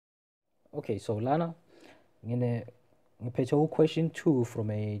Okay, so lana ngiphethe question 2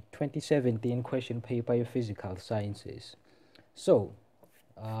 from a 2017 question paper in physical sciences. So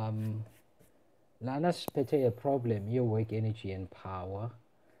lana siphethe a problem ye-work energy and power.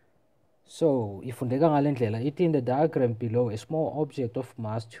 So ifundeka ngale ndlela ithi in the diagram below a small object of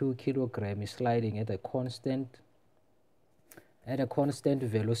mass 2 kg is sliding at a constant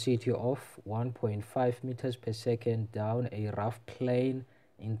velocity of 1.5 meters per second down a rough plane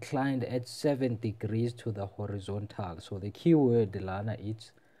inclined at 7 degrees to the horizontal. So the key word lana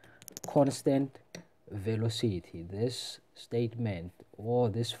is constant velocity. This statement or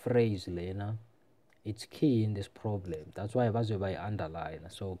this phrase lena, it's key in this problem. That's why I underline.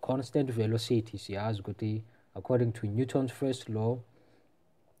 So constant velocity siyazi ukuthi according to Newton's first law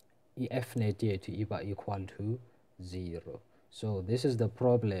F net yethu iba equal to 0. So this is the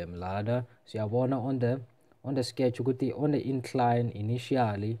problem lana siyabona on the sketch ukuthi on the incline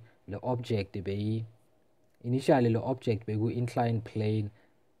initially the object beku inclined plane,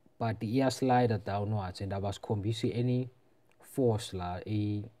 but iya slider downwards and abasikhombisi any force la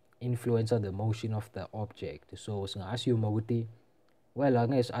influence on the motion of the object. So singa-assume ukuthi, well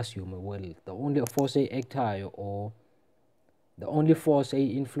angeke assume, well the only force actayo or the only force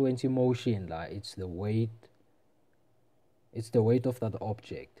influencing motion la it's the weight of that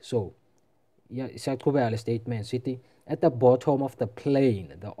object. So yeah, siyaqhubeka le statement sithi at the bottom of the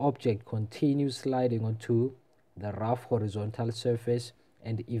plane the object continues sliding onto the rough horizontal surface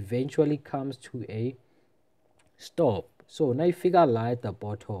and eventually comes to a stop. So now figure la at the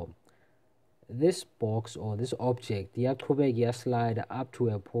bottom, this box or this object iyaqhubeka slide up to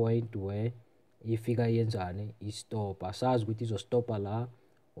a point where ifika yenzani stop. Asazi ukuthi izostopa la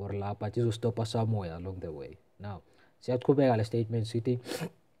or la, but izostopa somewhere along the way. Now siyaqhubeka le statement sithi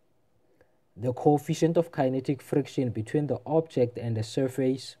the coefficient of kinetic friction between the object and the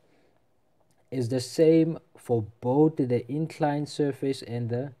surface is the same for both the inclined surface and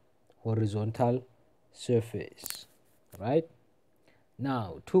the horizontal surface, right?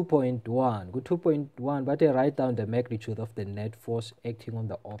 Now 2.1, go 2.1, but I write down the magnitude of the net force acting on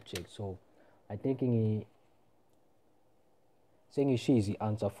the object. So I think saying she is the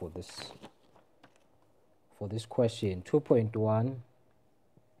answer for this question. 2.1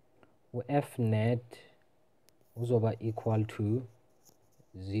 F net uzoba equal to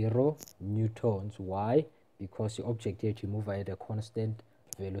 0 newtons. Why? Because the object here to move at a constant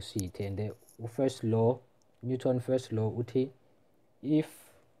velocity, and the first law, Newton's first law, uthi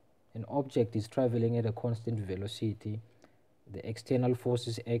if an object is traveling at a constant velocity, the external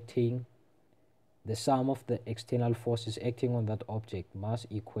forces acting, the sum of the external forces acting on that object must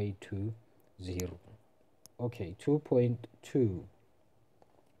equate to 0. Okay, 2.2,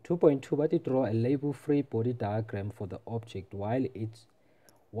 but it draw a label free body diagram for the object while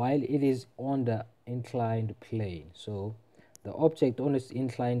it is on the inclined plane. So the object on its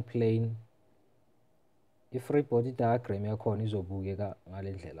inclined plane, i-free body diagram yakhona izobukeka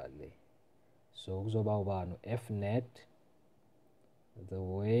ngale ndlela le. So kuzoba ubani F net, the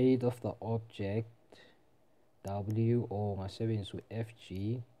weight of the object W, or ngasebenzisa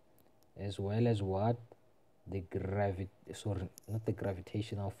FG, as well as what the not the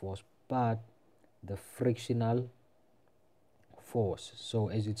gravitational force but the frictional force. So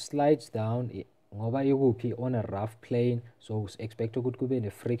as it slides down, ngoba ikuphi on a rough plane, so expect ukuthi kube ne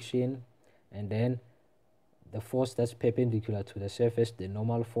friction, and then the force that's perpendicular to the surface, the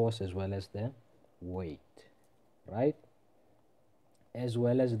normal force, as well as the weight, right? As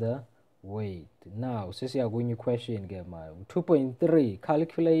well as the weight. Now sesiyakunye question ke manje 2.3,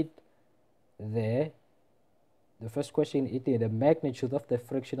 calculate the first question is the magnitude of the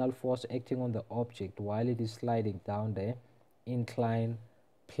frictional force acting on the object while it is sliding down the inclined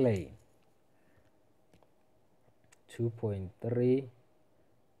plane.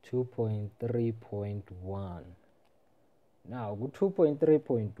 2.3.1. Now go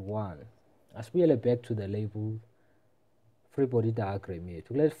 2.3.1. Asibuyele back to the label free body diagram yethu.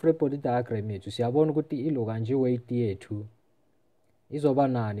 Kule free body diagram yethu siyabona ukuthi ilo kanje weight yethu izoba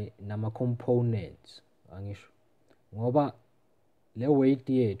nani nama components, angisho ngoba le weight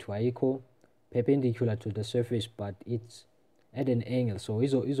yethu ayikho perpendicular to the surface but it's at an angle, so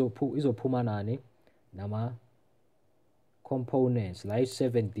izophuma nani nama components like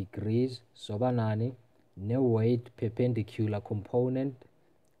 7 degrees, soba nani ne weight perpendicular component,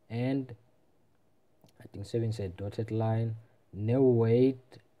 and I think 7 said dotted line, ne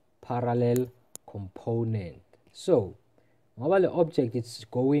weight parallel component. So ngoba the object is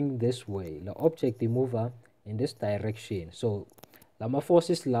going this way, the object move in this direction, so lama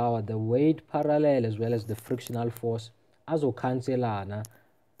forces lawa, the weight parallel as well as the frictional force azokhanselana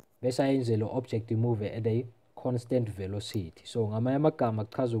bese ayenze lo object imove at a constant velocity. So ngamanye amagama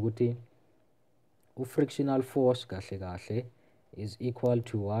kuchaza ukuthi frictional force kahle kahle is equal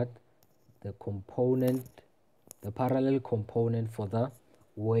to what? The parallel component for the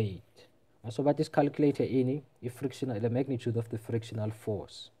weight. So what is calculated in the magnitude of the frictional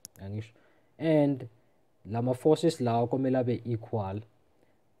force. And lama forces lawo kumele be equal.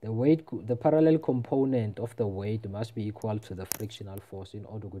 The parallel component of the weight must be equal to the frictional force in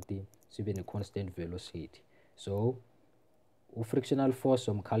order to sibe ne constant velocity. So frictional force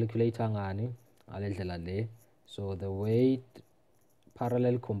calculator ngani ngalendlela le. So the weight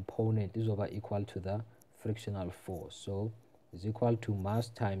parallel component is over equal to the frictional force. So is equal to mass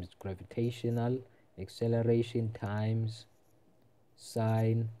times gravitational acceleration times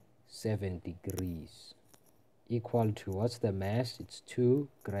sine 7 degrees equal to, what's the mass? It's 2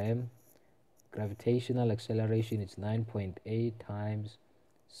 gram. Gravitational acceleration is 9.8 times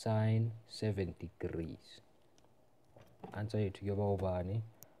sine 7 degrees. Answer you to give over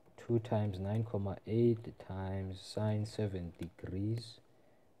 2 times 9.8 times sine 7 degrees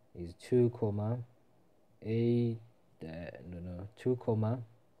is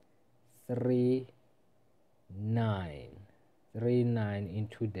 2.39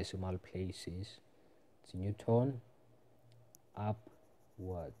 into decimal places. It's Newton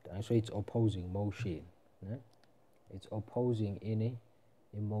upward, and so it's opposing motion. It's opposing any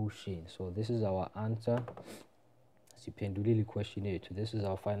motion. So this is our answer. Siphendulile question yethu. This is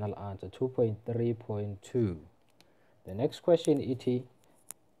our final answer, 2.3.2. The next question iti,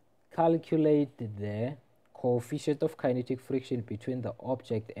 calculate the coefficient of kinetic friction between the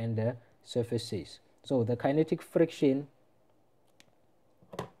object and the surfaces. So the kinetic friction,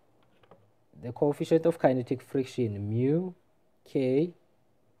 the coefficient of kinetic friction mu k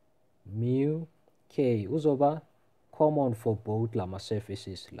uzoba common for both lama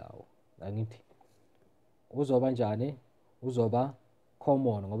surfaces lawo. Angithi uzoba njani? Uzoba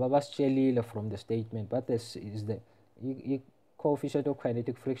common ngoba basitshelile from the statement, but this is the coefficient of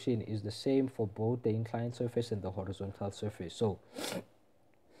kinetic friction is the same for both the inclined surface and the horizontal surface. So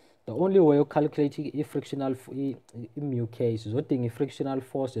the only way of calculating frictional mu k is udinga frictional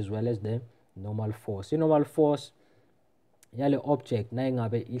force as well as the normal force. Normal force yale object na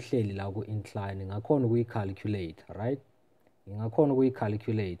ingabe ihleli la ku incline ngakhona ukuyi-calculate, right? Ngakhona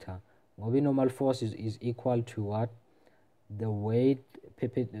ukuyi-calculate ngoba normal force is equal to what? The weight,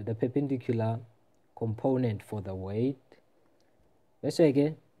 the perpendicular component for the weight. Bese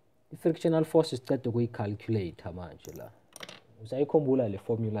ke i-frictional force siceda ukuyi-calculate manje la. Usayikhumbula le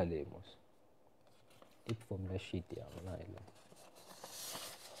formula le mos? I-formula sheet yami nayo la.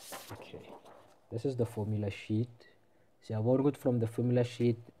 Okay, this is the formula sheet. Siyabona ukuthi from the formula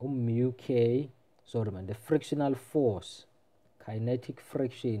sheet mu k, sorry man, the frictional force, kinetic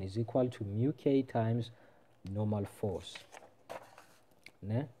friction is equal to mu k times normal force.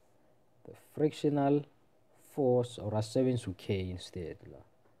 Ne? The frictional force, or asebenzisa k instead la.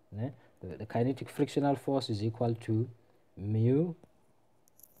 Ne? The kinetic frictional force is equal to mu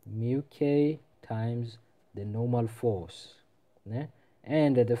k times the normal force. Ne?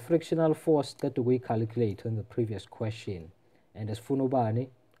 And the frictional force that we calculate on the previous question, and as funobani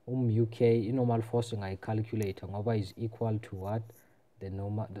mu k normal force calculate ngoba is equal to what? The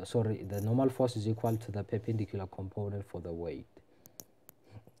normal force is equal to the perpendicular component for the weight.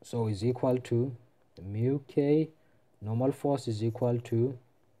 So is equal to mu k normal force is equal to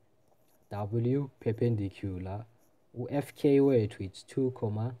W perpendicular fk wethu it's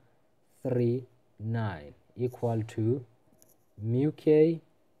 2.39 equal to mu k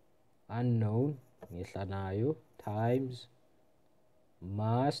unknown ngihla nayo times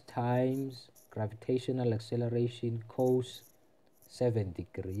mass times gravitational acceleration cos 7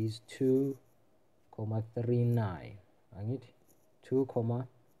 degrees 2.39 angithi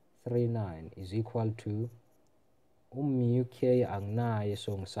 2.39 is equal to mu k anginaye,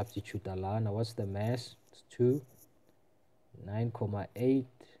 so ngisubstitute lana. What's the mass? It's 9.8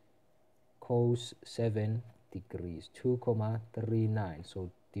 cos 7 degrees 2.39. So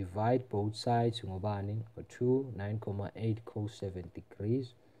divide both sides ngobani for 9.8 cos 7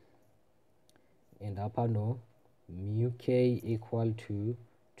 degrees, and upper no mu k equal to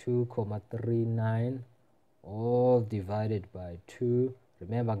 2.39 all divided by 2.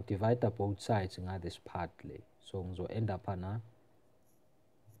 Remember divide both sides in this partly, so we'll end up on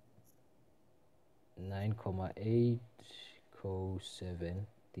 9.8 cos 7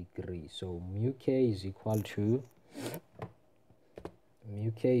 degrees. So mu k is equal to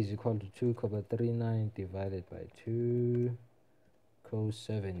 2.39 divided by 2 cos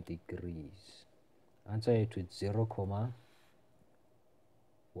 7 degrees. Answer it with 0.0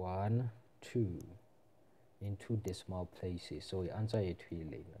 1 2 in 2 decimal places. So we answer it here.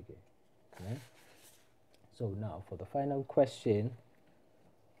 Okay. So now for the final question,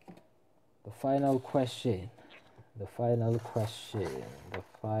 the final question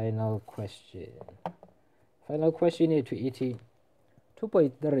here to it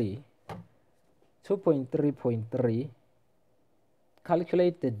 2.3.3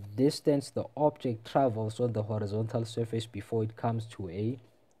 calculate the distance the object travels on the horizontal surface before it comes to a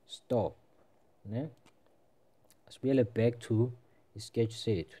stop. Ne? Spell back to the sketch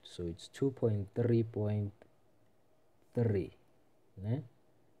set. So it's 2.3.3. Ne?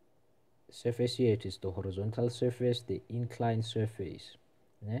 Surface here is the horizontal surface, the inclined surface.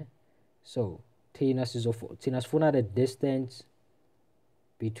 Ne? So Tina funa the distance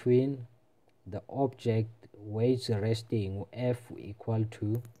between the object where it's resting, f equal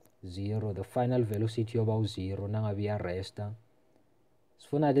to 0, the final velocity about 0, nangabi resta.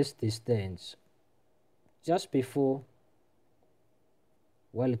 Sifuna this distance just before,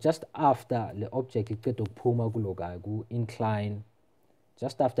 well, just after the object iqeda ukuphuma kuloka ku incline,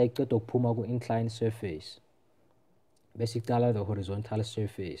 just after iqeda ukuphuma ku incline surface, basically the horizontal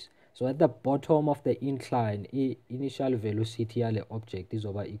surface. So at the bottom of the incline, initial velocity of the object is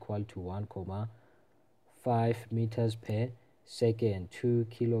over equal to 1,5 meters per second, 2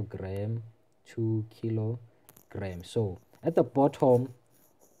 kilogram. So at the bottom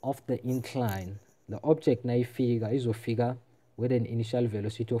of the incline, the object na izofika with an initial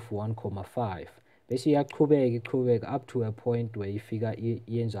velocity of 1,5. Bese iyaqhubeka up to a point where ifika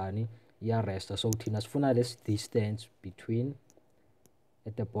iyenzani iyaresta. So thina sifuna this distance between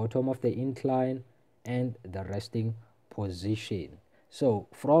at the bottom of the incline and the resting position. So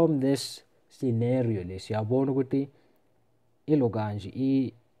from this scenario lesiyabona ukuthi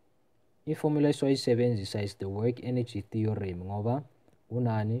ilokanje formula esizoyisebenzisa is the work energy theorem ngoba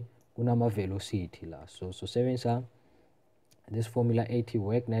kunama velocity la. So sebenzisa this formula ethi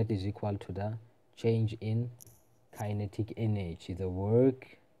work net is equal to the change in kinetic energy, the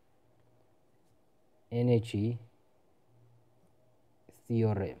work energy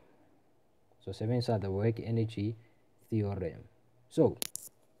theorem. So sebenzisa the work energy theorem. So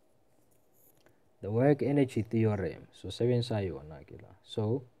the work energy theorem, so sebenzisa yona ke la.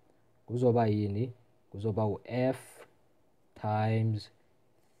 So kuzoba yini? Kuzoba F times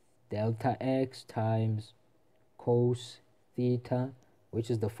delta x times cos theta, which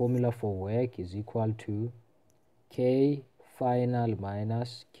is the formula for work, is equal to K final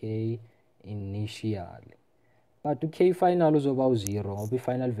minus K initial. But to K final is about 0, or the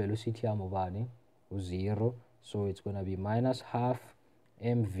final velocity is 0, so it's going to be minus half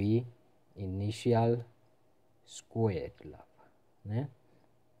mv initial squared. Ne?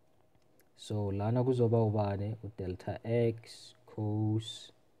 So lana kuzoba ubani delta x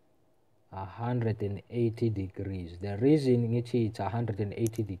cos 180 degrees. The reason it's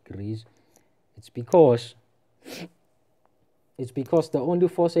 180 degrees, it's because the only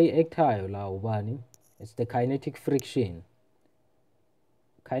force actile la ubani, it's the kinetic friction.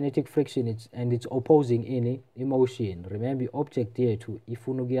 Kinetic friction, it's opposing any emotion. Remember, object here to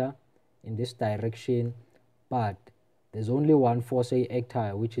ifunugia in this direction, but there's only one force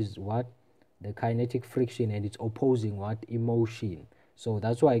actile, which is what? The kinetic friction, and it's opposing what? Emotion. So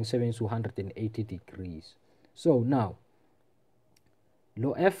that's why it's 180 degrees. So now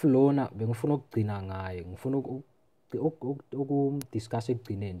lo f lona bengifuna ukugcina ngayo, ngifuna ukumdiscuss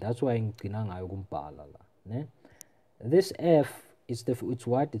ekugcineni. That's why ngigcina ngayo kumbhala la, ne? This f is it's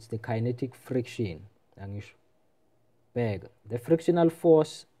what? It's the kinetic friction. Angisho bheka, the frictional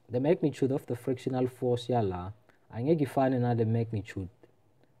force, the magnitude of the frictional force yala angeke ifane na the magnitude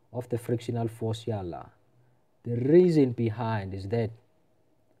of the frictional force yala. The reason behind is that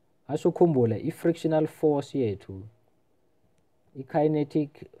asukhumbula i-frictional force yethu,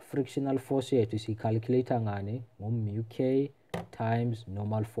 i-kinetic frictional force yethu siyicalculate ngani mu k times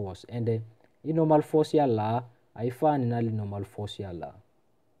normal force, and i-normal force yala ayifani nale normal force yala,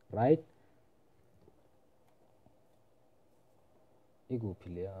 right?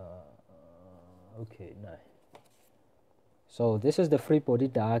 Okay, nice. So this is the free body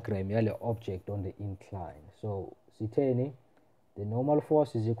diagram yale object on the incline. So sitheni, the normal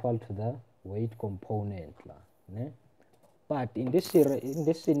force is equal to the weight component la, ne? But in this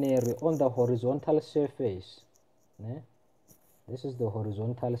scenario on the horizontal surface, ne? This is the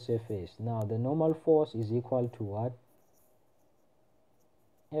horizontal surface. Now the normal force is equal to what?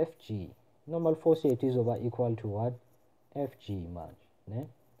 Fg. Normal force it is over equal to what? Fg much, ne?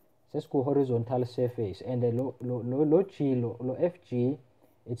 Let's go horizontal surface, and the lo Fg,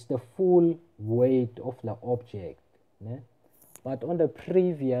 it's the full weight of the object, ne? but on the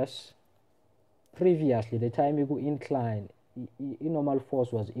previously the time you go incline, normal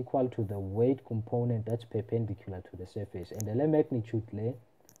force was equal to the weight component that's perpendicular to the surface, and the magnitude le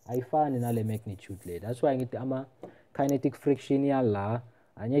ayifani nale magnitude le. That's why ngithi ama kinetic friction yala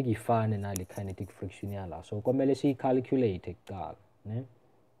angeke ifane nale kinetic friction yala, so komele siyicalculate kuqala, ne?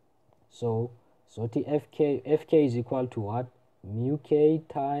 So the fk is equal to what? Mu k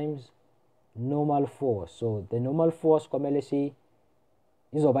times normal force. So the normal force komele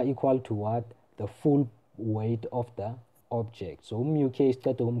izoba equal to what? The full weight of the object. So mu k is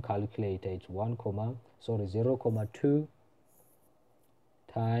calculate, it's 0.2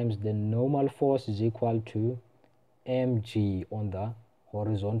 times the normal force is equal to mg on the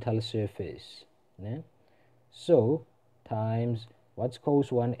horizontal surface, ne? So times what's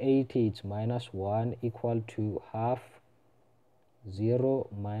cos 180, it's minus 1 equal to half 0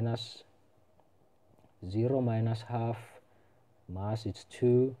 minus half, mass it's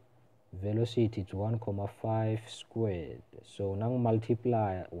 2, velocity it's 1.5 squared. So now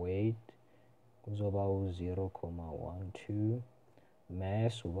multiply weight goes about 0.12,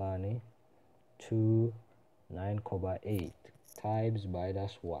 mass ubani 9.8 times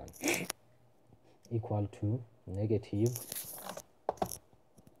minus 1 equal to negative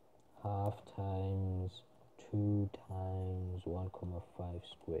half times 2 times 1.5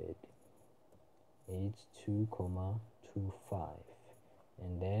 squared. It's 2.25,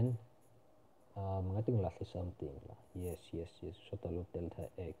 and then I think something. Yes, short of delta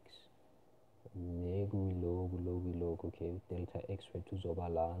x. Log, okay, delta x way to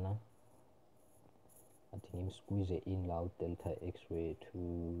zobalana. I think I'm squeeze in loud delta x way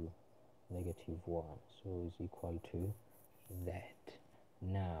to negative 1, so it's equal to that.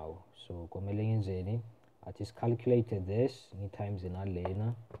 Now, so komelengenzeni, I just calculated this times in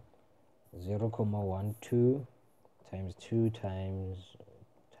alena 0.12 times 2 times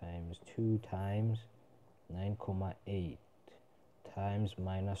 2 times 9.8 times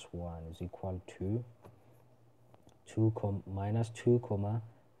minus 1 is equal to minus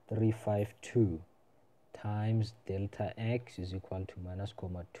 2.352 times delta x is equal to minus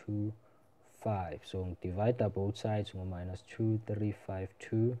 0.25. So divide both sides, minus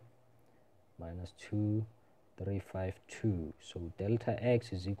 2.352 minus 2.352. So delta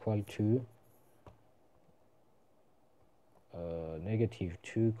x is equal to negative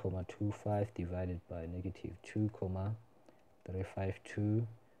 2.25 divided by negative 2.352.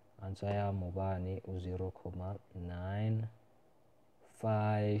 Answer mobani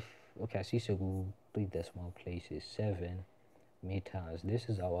 0.95. Okay, I see so go 3 decimal places, 7 meters. This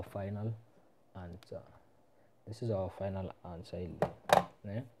is our final answer.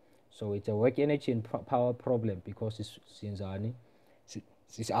 Yeah? So it's a work energy and power problem because it's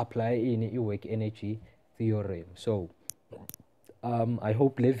apply in work energy theorem. So I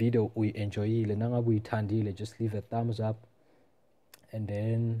hope the video we enjoy it. Just leave a thumbs up, and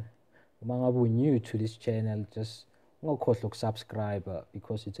then if new to this channel, just subscribe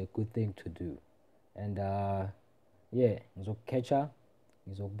because it's a good thing to do. And yeah, catch up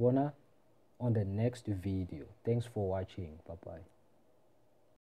on the next video. Thanks for watching. Bye bye.